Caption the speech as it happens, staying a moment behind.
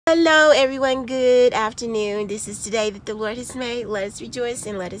Hello everyone, good afternoon. This is the day that the Lord has made. Let us rejoice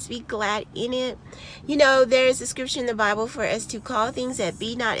and let us be glad in it. You know, there is a scripture in the Bible for us to call things that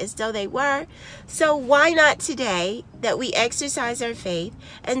be not as though they were. So why not today that we exercise our faith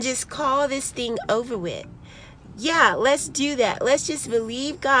and just call this thing over with? Yeah, let's do that. Let's just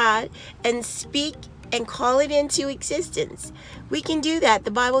believe God and speak and call it into existence. We can do that.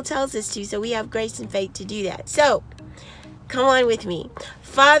 The Bible tells us to, so we have grace and faith to do that. So come on with me.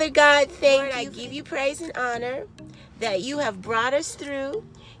 Father God, thank you. I give you praise and honor that you have brought us through.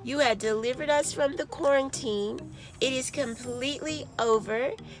 You have delivered us from the quarantine. It is completely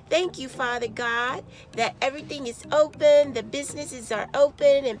over. Thank you, Father God, that everything is open, the businesses are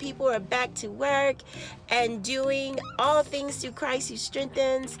open, and people are back to work and doing all things through Christ who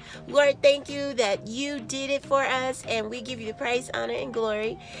strengthens. Lord, thank you that you did it for us, and we give you the praise, honor, and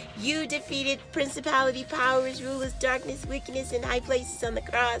glory. You defeated principality, powers, rulers, darkness, wickedness in high places on the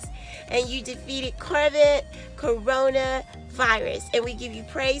cross, and you defeated COVID, Corona, virus, and we give you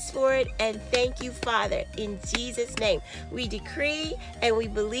praise for it and thank you, Father, in Jesus' name. We decree and we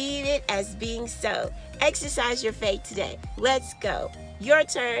believe it as being so. Exercise your faith today. Let's go. Your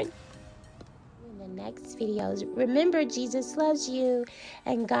turn. In the next videos, remember Jesus loves you,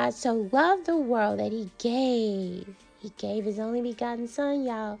 and God so loved the world that he gave his only begotten son,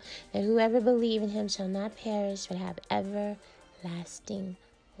 y'all, that whoever believe in him shall not perish but have everlasting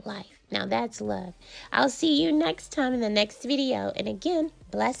life. Now that's love. I'll see you next time in the next video, and again,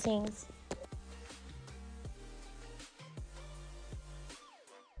 blessings.